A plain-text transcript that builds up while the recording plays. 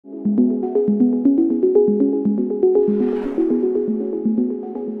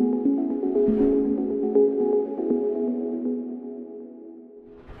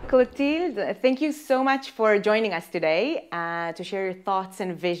Clotilde, thank you so much for joining us today to share your thoughts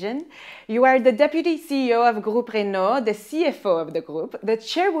and vision. You are the Deputy CEO of Gruper, the CFO of the group, the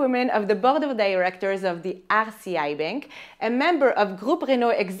Chairwoman of the Board of Directors of the RCI Bank, a member of Gruper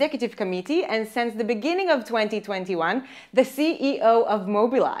Executive Committee, and since the beginning of 2021, the CEO of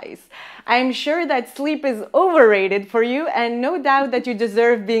Mobilize. I'm sure that sleep is overrated for you, and no doubt that you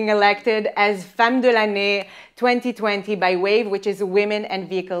deserve being elected as Femme de l'Année 2020 by WAVE, which is Women and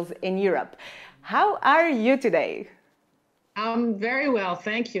Vehicles in Europe. How are you today? I'm very well,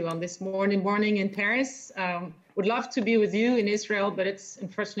 thank you. On this morning in Paris. Would love to be with you in Israel, but it's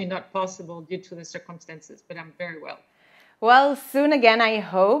unfortunately not possible due to the circumstances, but I'm very well. Well, soon again, I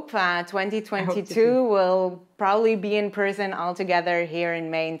hope. 2022 will probably be in person all together here in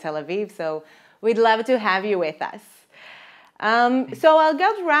May in Tel Aviv, so we'd love to have you with us. So I'll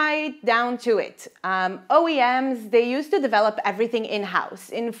get right down to it. OEMs, they used to develop everything in-house,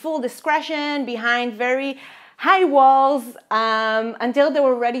 in full discretion, behind very high walls, until they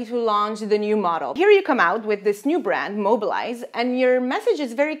were ready to launch the new model. Here you come out with this new brand, Mobilize, and your message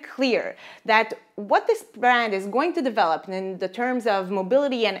is very clear that what this brand is going to develop in the terms of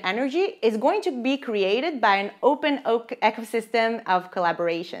mobility and energy is going to be created by an open ecosystem of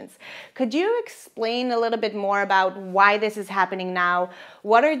collaborations. Could you explain a little bit more about why this is happening now?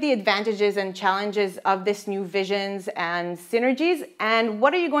 What are the advantages and challenges of this new visions and synergies? And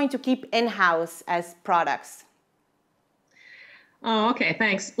what are you going to keep in-house as products? Oh, okay,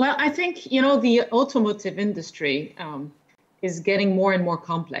 thanks. Well, I think, the automotive industry is getting more and more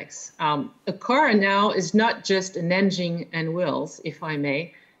complex. A car now is not just an engine and wheels, if I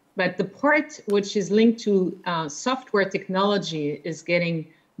may, but the part which is linked to software technology is getting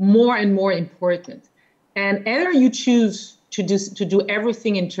more and more important. And either you choose to do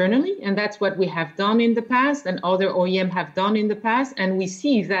everything internally, and that's what we have done in the past and other OEM have done in the past, and we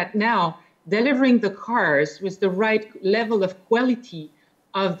see that now delivering the cars with the right level of quality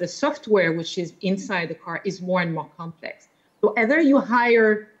of the software which is inside the car is more and more complex. So either you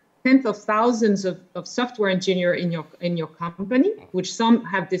hire tens of thousands of software engineers in your company, which some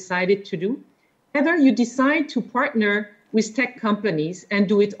have decided to do, either you decide to partner with tech companies and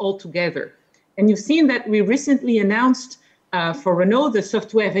do it all together. And you've seen that we recently announced for Renault the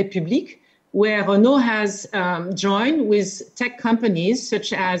Software République, where Renault has joined with tech companies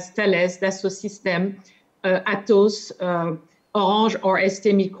such as Thales, Dassault Systèmes, Atos, Orange, or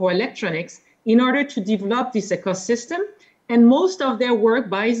ST Microelectronics in order to develop this ecosystem. And most of their work,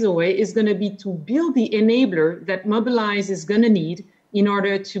 by the way, is going to be to build the enabler that Mobilize is going to need in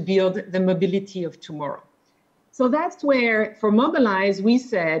order to build the mobility of tomorrow. So that's where, for Mobilize, we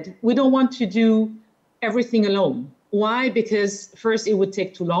said we don't want to do everything alone. Why? Because first, it would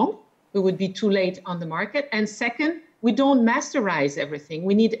take too long. It would be too late on the market. And second, we don't masterize everything.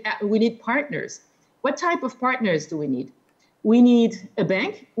 We need partners. What type of partners do we need? We need a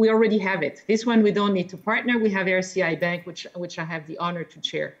bank. We already have it. This one, we don't need to partner. We have RCI Bank, which I have the honor to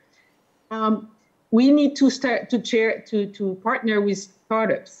chair. We need to partner with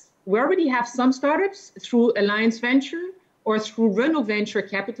startups. We already have some startups through Alliance Venture or through Renault Venture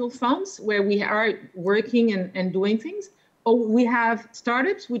Capital Funds, where we are working and doing things. Or we have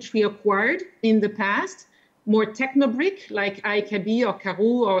startups which we acquired in the past, more technobrick like IKB or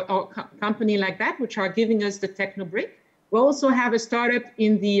Karoo or company like that, which are giving us the technobrick. We also have a startup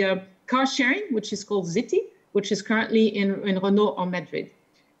in the car sharing, which is called Zity, which is currently in Renault or Madrid.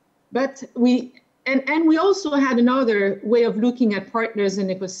 But we also had another way of looking at partners and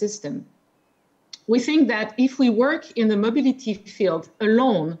ecosystem. We think that if we work in the mobility field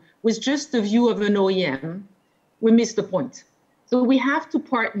alone with just the view of an OEM, we miss the point. So we have to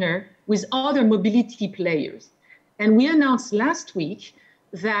partner with other mobility players. And we announced last week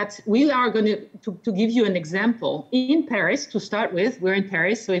that we are going to give you an example in Paris to start with. We're in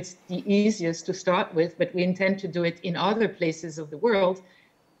Paris, so it's the easiest to start with, but we intend to do it in other places of the world.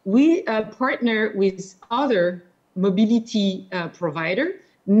 We partner with other mobility provider,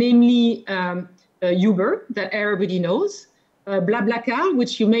 namely Uber, that everybody knows, BlaBlaCar,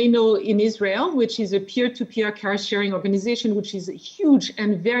 which you may know in Israel, which is a peer-to-peer car sharing organization, which is huge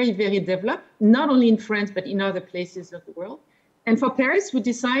and very, very developed, not only in France, but in other places of the world. And for Paris, we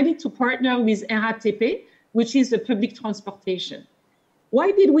decided to partner with RATP, which is a public transportation.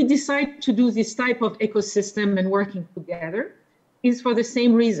 Why did we decide to do this type of ecosystem and working together? Is for the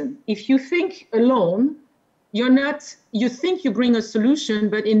same reason. If you think alone, you think you bring a solution,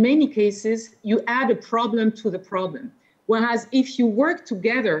 but in many cases, you add a problem to the problem. Whereas if you work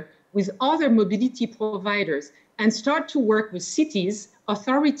together with other mobility providers and start to work with cities,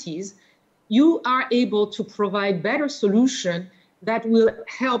 authorities, you are able to provide better solutions that will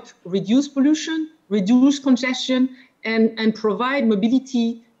help reduce pollution, reduce congestion, and provide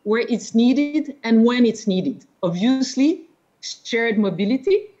mobility where it's needed and when it's needed. Obviously, shared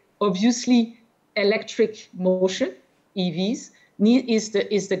mobility, obviously, electric motion, EVs, is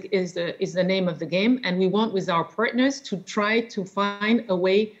the name of the game. And we want with our partners to try to find a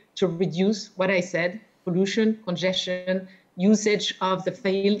way to reduce what I said, pollution, congestion, usage of the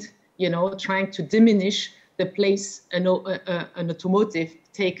field, trying to diminish the place an automotive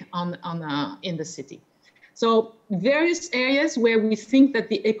take on in the city. So various areas where we think that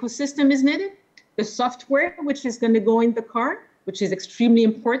the ecosystem is needed, the software which is going to go in the car, which is extremely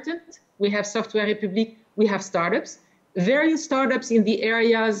important. We have Software Republic, we have startups, various startups in the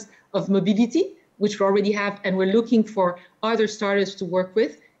areas of mobility, which we already have, and we're looking for other startups to work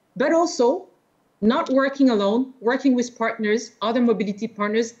with, but also not working alone, working with partners, other mobility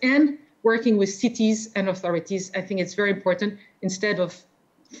partners, and working with cities and authorities. I think it's very important instead of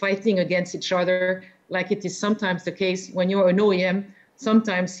fighting against each other, like it is sometimes the case when you're an OEM.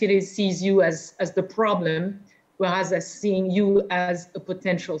 Sometimes he sees you as the problem, whereas as seeing you as a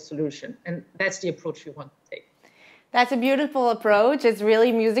potential solution. And that's the approach we want to take. That's a beautiful approach. It's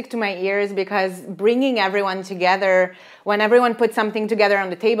really music to my ears because bringing everyone together, when everyone puts something together on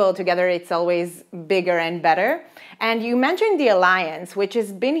the table together, it's always bigger and better. And you mentioned the Alliance, which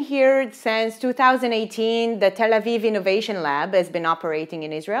has been here since 2018. The Tel Aviv Innovation Lab has been operating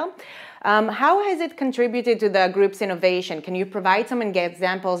in Israel. How has it contributed to the group's innovation? Can you provide some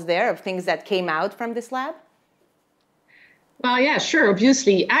examples there of things that came out from this lab? Well, yeah, sure,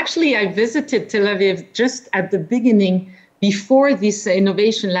 obviously. Actually, I visited Tel Aviv just at the beginning before this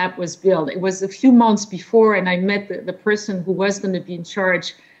innovation lab was built. It was a few months before, and I met the person who was going to be in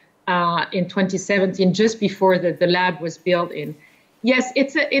charge in 2017, just before the lab was built in. Yes,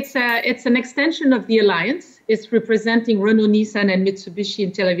 it's an extension of the Alliance. It's representing Renault, Nissan, and Mitsubishi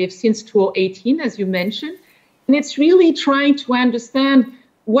in Tel Aviv since 2018, as you mentioned. And it's really trying to understand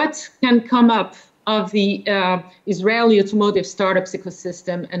what can come up of the Israeli automotive startups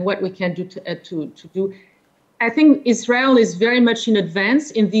ecosystem and what we can do to do. I think Israel is very much in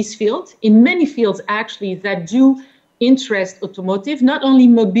advance in this field, in many fields actually that do interest automotive, not only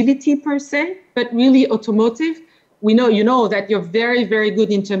mobility per se, but really automotive. We know, that you're very, very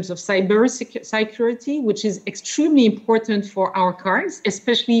good in terms of cyber security, which is extremely important for our cars,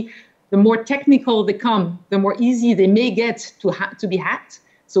 especially the more technical they come, the more easy they may get to be hacked.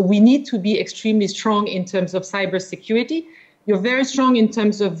 So we need to be extremely strong in terms of cybersecurity. You're very strong in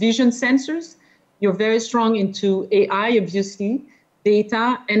terms of vision sensors. You're very strong into AI, obviously,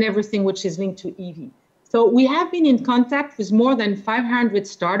 data, and everything which is linked to EV. So we have been in contact with more than 500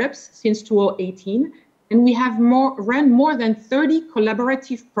 startups since 2018, and we have run more than 30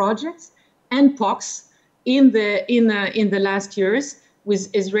 collaborative projects and POCs in the last years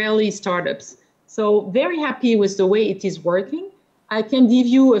with Israeli startups. So very happy with the way it is working. I can give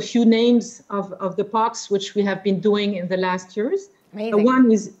you a few names of the POCs which we have been doing in the last years. Amazing.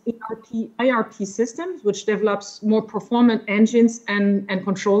 One is IRP systems, which develops more performant engines and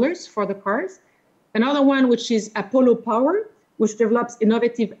controllers for the cars. Another one, which is Apollo Power, which develops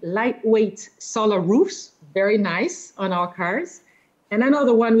innovative lightweight solar roofs, very nice on our cars. And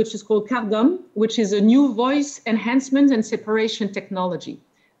another one, which is called Cardom, which is a new voice enhancement and separation technology.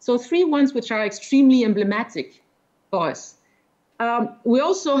 So 3 ones which are extremely emblematic for us. We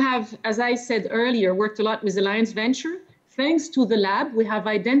also have, as I said earlier, worked a lot with Alliance Venture. Thanks to the lab, we have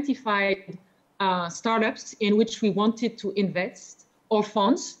identified startups in which we wanted to invest, or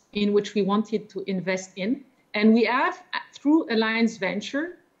funds in which we wanted to invest in. And we have, through Alliance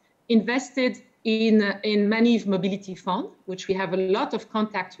Venture, invested in many mobility funds, which we have a lot of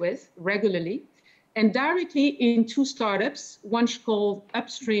contact with regularly, and directly in 2 startups, one called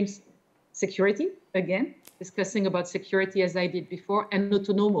Upstream Security, again, discussing about security as I did before, and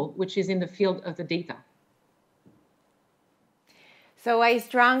Autonomo, which is in the field of the data. So I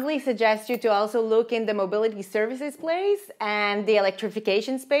strongly suggest you to also look in the mobility services place and the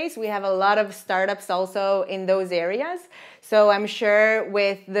electrification space. We have a lot of startups also in those areas. So I'm sure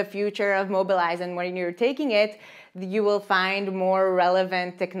with the future of Mobilize and when you're taking it, you will find more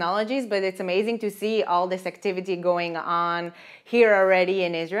relevant technologies. But it's amazing to see all this activity going on here already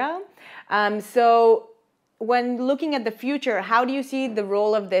in Israel. So when looking at the future, how do you see the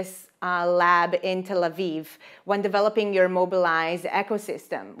role of this lab in Tel Aviv when developing your Mobilize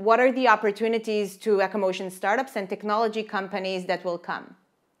ecosystem? What are the opportunities to EcoMotion startups and technology companies that will come?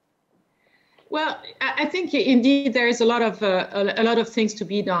 Well, I think indeed there is a lot of things to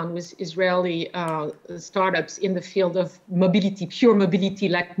be done with Israeli startups in the field of mobility, pure mobility,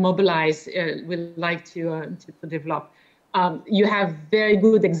 like Mobilize would like to develop. You have very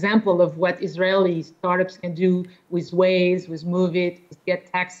good example of what Israeli startups can do with Waze, with Move It, with Get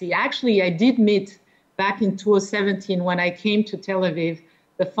Taxi. Actually, I did meet back in 2017 when I came to Tel Aviv,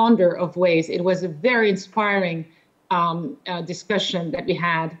 the founder of Waze. It was a very inspiring discussion that we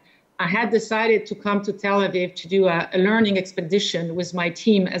had. I had decided to come to Tel Aviv to do a learning expedition with my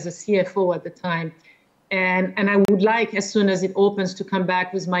team as a CFO at the time. And I would like, as soon as it opens, to come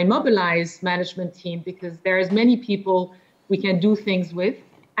back with my Mobilize management team, because there's many people we can do things with.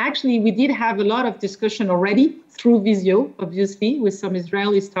 Actually, we did have a lot of discussion already through Visio, obviously, with some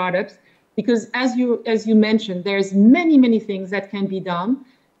Israeli startups, because as you mentioned, there's many things that can be done.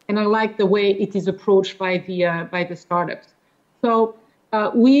 And I like the way it is approached by the startups. So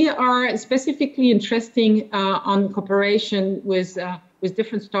we are specifically interested on cooperation with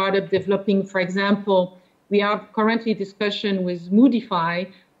different startups developing. For example, we have currently discussion with Moodify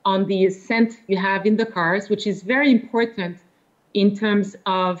on the scent you have in the cars, which is very important in terms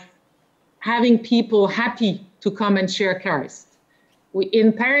of having people happy to come and share cars.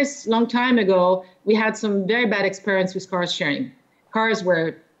 In Paris, long time ago, we had some very bad experience with car sharing. Cars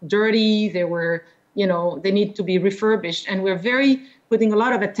were dirty, they need to be refurbished, and we're putting a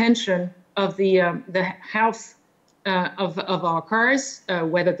lot of attention of the health of our cars,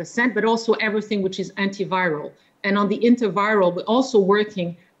 whether the scent, but also everything which is antiviral. And on the antiviral, we're also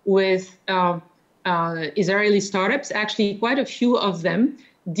working with Israeli startups. Actually, quite a few of them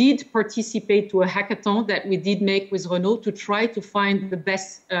did participate to a hackathon that we did make with Renault to try to find the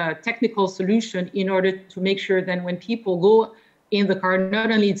best technical solution in order to make sure that when people go in the car,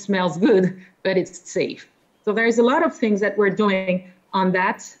 not only it smells good, but it's safe. So there's a lot of things that we're doing on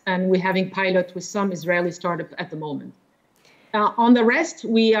that, and we're having pilot with some Israeli startup at the moment. On the rest,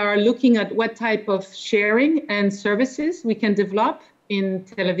 we are looking at what type of sharing and services we can develop in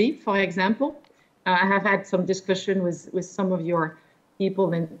Tel Aviv, for example. I have had some discussion with some of your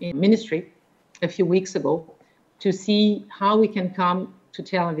people in ministry a few weeks ago to see how we can come to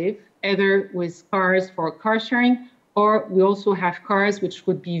Tel Aviv, either with cars for car sharing, or we also have cars which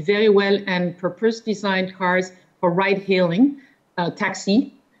would be very well and purpose-designed cars for ride-hailing,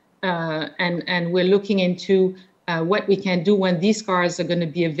 taxi, and we're looking into what we can do when these cars are going to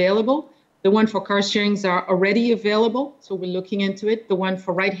be available. The one for car sharings are already available, so we're looking into it. The one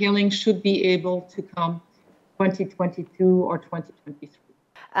for ride-hailing should be able to come 2022 or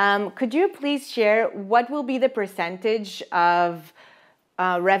 2023. Could you please share what will be the percentage of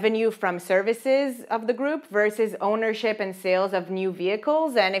revenue from services of the group versus ownership and sales of new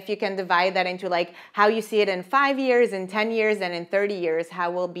vehicles? And if you can divide that into like how you see it in 5 years, in 10 years, and in 30 years, how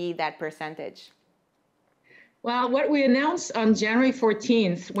will be that percentage? Well, what we announced on January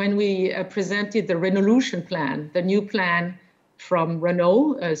 14th, when we presented the Renaulution plan, the new plan from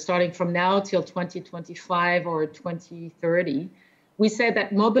Renault, starting from now till 2025 or 2030, we said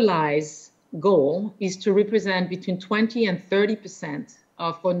that Mobilize goal is to represent between 20 and 30%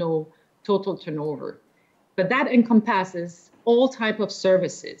 of Renault total turnover. But that encompasses all type of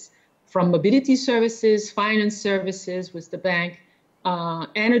services, from mobility services, finance services with the bank,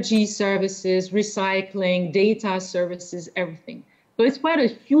 energy services, recycling, data services, everything. So it's quite a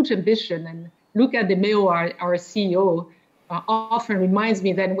huge ambition. And Luca De Meo, our CEO, often reminds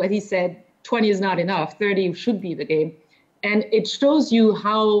me that what he said, 20 is not enough, 30 should be the game. And it shows you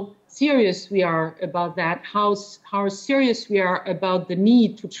how serious we are about that, how serious we are about the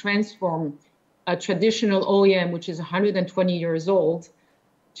need to transform a traditional OEM, which is 120 years old,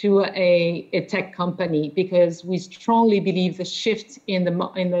 to a tech company, because we strongly believe the shift in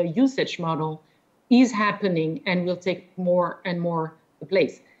the usage model is happening and will take more and more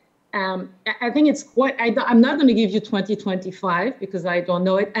place. I think it's quite, I'm not going to give you 2025 because I don't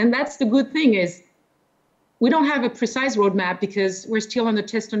know it. And that's the good thing is we don't have a precise roadmap because we're still on the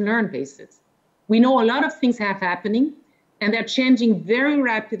test and learn basis. We know a lot of things have happening and they're changing very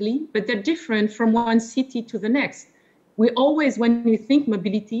rapidly, but they're different from one city to the next. We always, when we think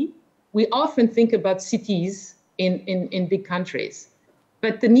mobility, we often think about cities in big countries,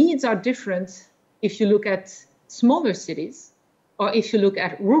 but the needs are different if you look at smaller cities or if you look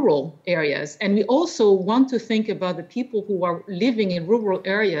at rural areas. And we also want to think about the people who are living in rural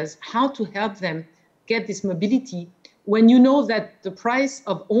areas, how to help them get this mobility when you know that the price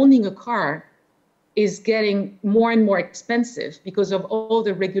of owning a car is getting more and more expensive because of all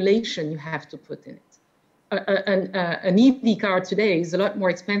the regulation you have to put in it. An EV car today is a lot more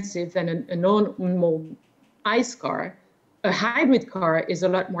expensive than a normal ICE car. A hybrid car is a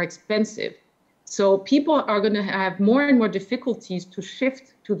lot more expensive. So people are going to have more and more difficulties to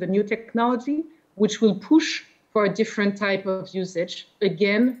shift to the new technology, which will push for a different type of usage,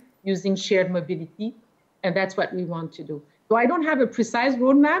 again, using shared mobility. And that's what we want to do. So I don't have a precise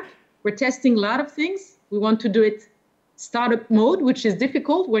roadmap. We're testing a lot of things. We want to do it startup mode, which is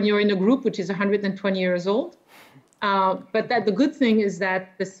difficult when you're in a group which is 120 years old. But the good thing is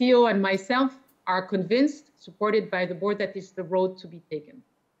that the CEO and myself are convinced, supported by the board, that is the road to be taken.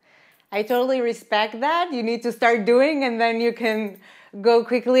 I totally respect that. You need to start doing, and then you can go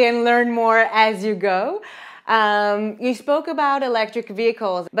quickly and learn more as you go. You spoke about electric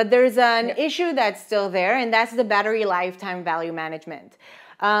vehicles, but there's an issue that's still there, and that's the battery lifetime value management.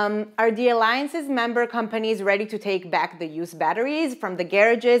 Are the Alliance's member companies ready to take back the used batteries from the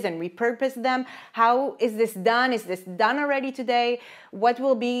garages and repurpose them? How is this done? Is this done already today? What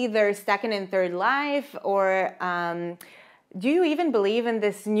will be their second and third life? Or do you even believe in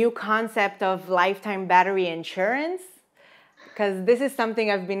this new concept of lifetime battery insurance? Because this is something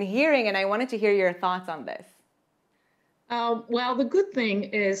I've been hearing, and I wanted to hear your thoughts on this. Well, the good thing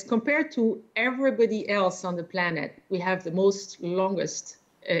is, compared to everybody else on the planet, we have the longest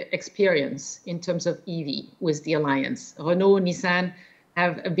experience in terms of EV with the Alliance. Renault, Nissan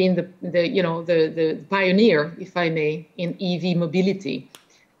have been the pioneer, if I may, in EV mobility.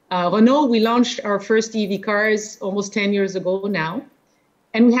 Renault, we launched our first EV cars almost 10 years ago now,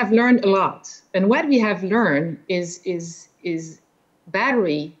 and we have learned a lot. And what we have learned is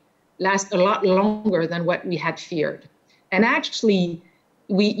battery lasts a lot longer than what we had feared. And actually,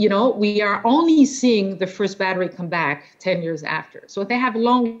 we are only seeing the first battery come back 10 years after. So they have a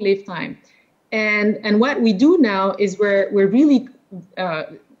long lifetime. And what we do now is we're really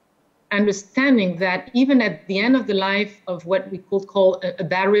understanding that even at the end of the life of what we could call a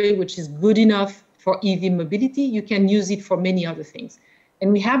battery, which is good enough for EV mobility, you can use it for many other things.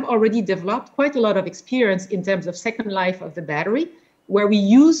 And we have already developed quite a lot of experience in terms of second life of the battery, where we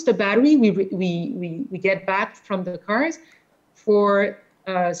use the battery we get back from the cars for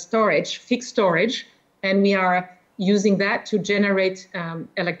storage, fixed storage, and we are using that to generate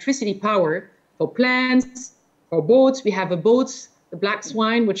electricity power for plants, for boats. We have a boat, the Black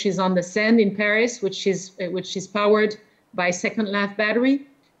Swan, which is on the Seine in Paris, which is powered by second life battery.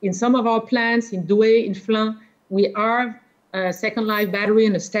 In some of our plants, in Douai, in Flins, we are a second life battery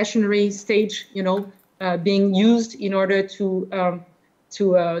in a stationary stage, being used in order to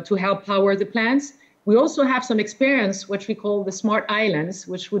help power the plants. We also have some experience, which we call the smart islands,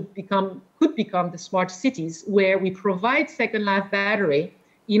 which could become the smart cities, where we provide second life battery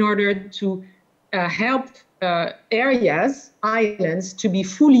in order to help areas, islands, to be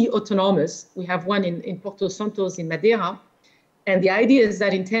fully autonomous. We have one in Porto Santos in Madeira. And the idea is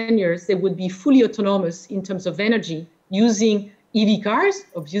that in 10 years, they would be fully autonomous in terms of energy, using EV cars,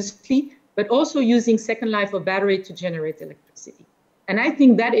 obviously, but also using second life of battery to generate electricity. And I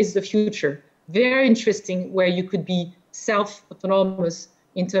think that is the future. Very interesting, where you could be self-autonomous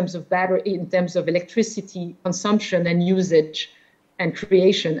in terms of battery, in terms of electricity consumption and usage and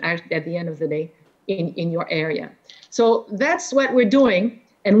creation at the end of the day in your area. So that's what we're doing.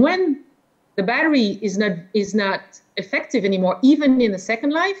 And when the battery is not effective anymore, even in the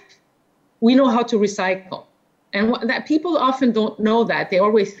second life, we know how to recycle. And that people often don't know that. They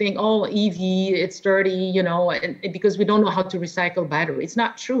always think, oh, EV, it's dirty, because we don't know how to recycle battery. It's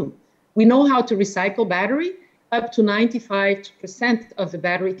not true. We know how to recycle battery. Up to 95% of the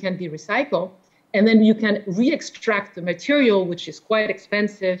battery can be recycled. And then you can re-extract the material, which is quite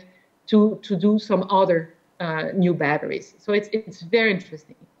expensive, to do some other new batteries. So it's very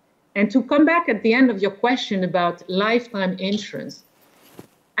interesting. And to come back at the end of your question about lifetime insurance,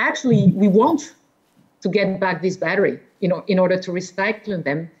 actually, we want to get back this battery, in order to recycle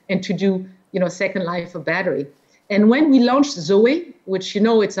them and to do, second life of battery. And when we launched Zoe, which,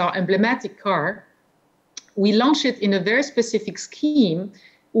 it's our emblematic car, we launched it in a very specific scheme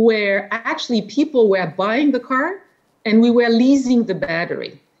where actually people were buying the car and we were leasing the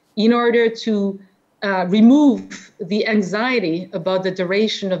battery in order to remove the anxiety about the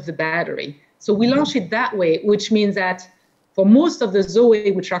duration of the battery. So we launched it that way, which means that for most of the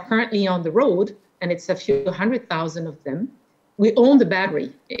Zoe, which are currently on the road, and it's a few 100,000 of them, we own the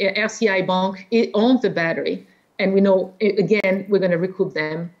battery. RCI Bank, it owns the battery. And we know, again, we're going to recoup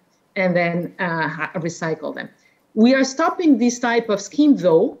them and then recycle them. We are stopping this type of scheme,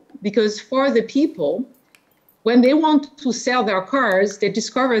 though, because for the people, when they want to sell their cars, they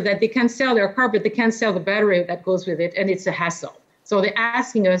discover that they can sell their car, but they can't sell the battery that goes with it, and it's a hassle. So they're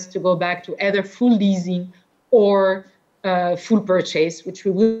asking us to go back to either full leasing or full purchase, which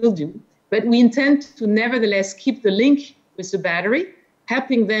we will do. But we intend to nevertheless keep the link with the battery,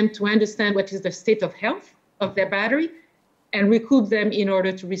 helping them to understand what is the state of health of their battery and recoup them in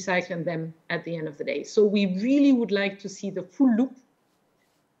order to recycle them at the end of the day. So we really would like to see the full loop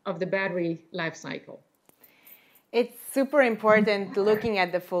of the battery life cycle. It's super important looking at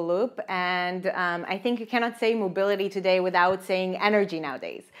the full loop, and I think you cannot say mobility today without saying energy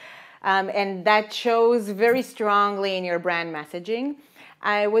nowadays. And that shows very strongly in your brand messaging.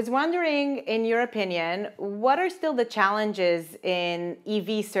 I was wondering, in your opinion, what are still the challenges in EV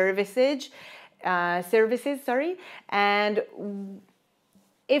services, and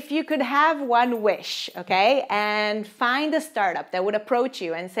if you could have one wish, okay, and find a startup that would approach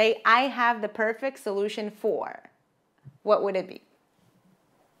you and say, I have the perfect solution for, what would it be?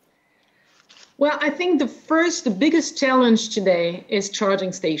 Well, I think the biggest challenge today is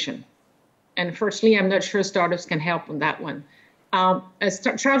charging station. And unfortunately, I'm not sure startups can help on that one.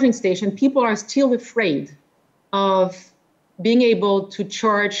 Charging station, people are still afraid of being able to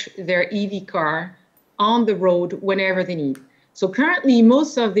charge their EV car on the road whenever they need. So currently,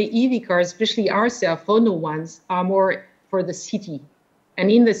 most of the EV cars, especially our self-owned ones, are more for the city.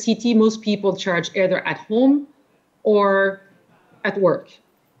 And in the city, most people charge either at home or at work.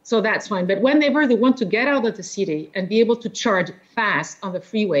 So that's fine. But whenever they want to get out of the city and be able to charge fast on the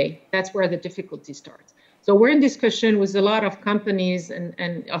freeway, that's where the difficulty starts. So we're in discussion with a lot of companies and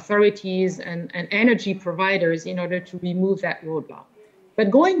authorities and energy providers in order to remove that roadblock. But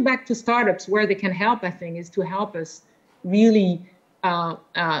going back to startups, where they can help, I think, is to help us really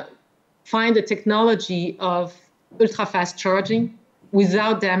find a technology of ultra-fast charging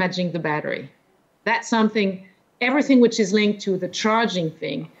without damaging the battery. That's something, everything which is linked to the charging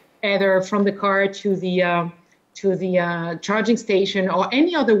thing, either from the car to the charging station or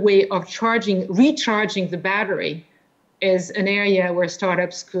any other way of recharging the battery, is an area where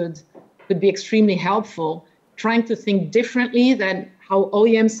startups could be extremely helpful, trying to think differently than how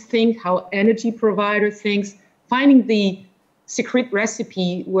OEMs think, how energy provider thinks, finding the secret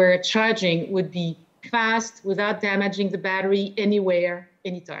recipe where charging would be fast without damaging the battery anywhere,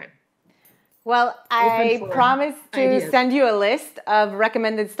 anytime. Well, I promise to send you a list of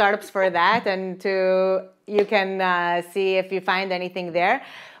recommended startups for that, and you can see if you find anything there.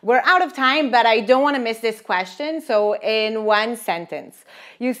 We're out of time, but I don't want to miss this question. So in one sentence,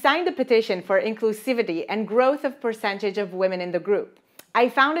 you signed a petition for inclusivity and growth of percentage of women in the group. I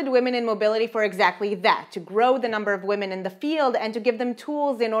founded Women in Mobility for exactly that, to grow the number of women in the field and to give them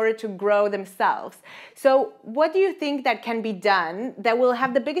tools in order to grow themselves. So what do you think that can be done that will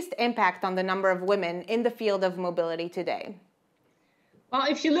have the biggest impact on the number of women in the field of mobility today? Well,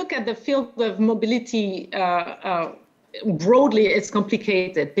 if you look at the field of mobility broadly, it's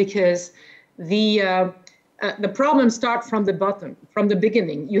complicated because the problems start from the bottom, from the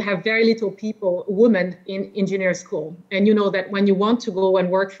beginning. You have very little women in engineer school. And you know that when you want to go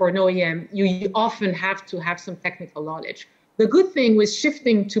and work for an OEM, you often have to have some technical knowledge. The good thing with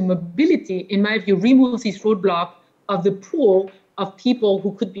shifting to mobility, in my view, removes this roadblock of the pool of people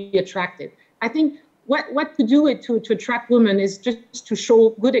who could be attracted. I think what to do to attract women is just to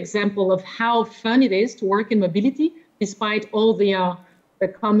show a good example of how fun it is to work in mobility, despite all the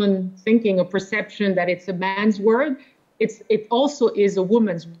common thinking or perception that it's a man's word. It also is a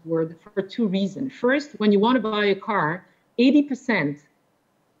woman's word for two reasons. First, when you want to buy a car, 80%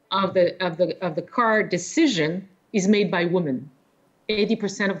 of the car decision is made by women.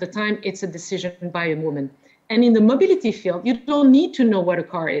 80% of the time, it's a decision by a woman. And in the mobility field, you don't need to know what a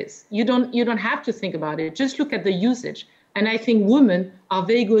car is. You don't have to think about it. Just look at the usage. And I think women are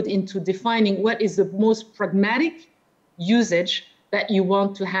very good into defining what is the most pragmatic usage that you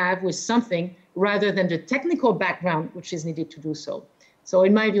want to have with something, rather than the technical background which is needed to do so. So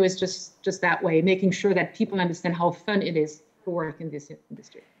in my view, it's just that way, making sure that people understand how fun it is to work in this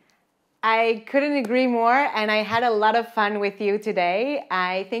industry. I couldn't agree more, and I had a lot of fun with you today.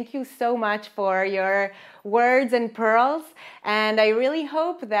 I thank you so much for your words and pearls, and I really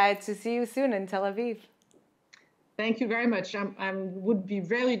hope that to see you soon in Tel Aviv. Thank you very much. I would be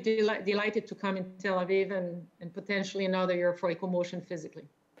very delighted to come in Tel Aviv and potentially another year for EcoMotion physically.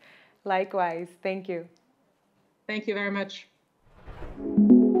 Likewise. Thank you. Thank you very much.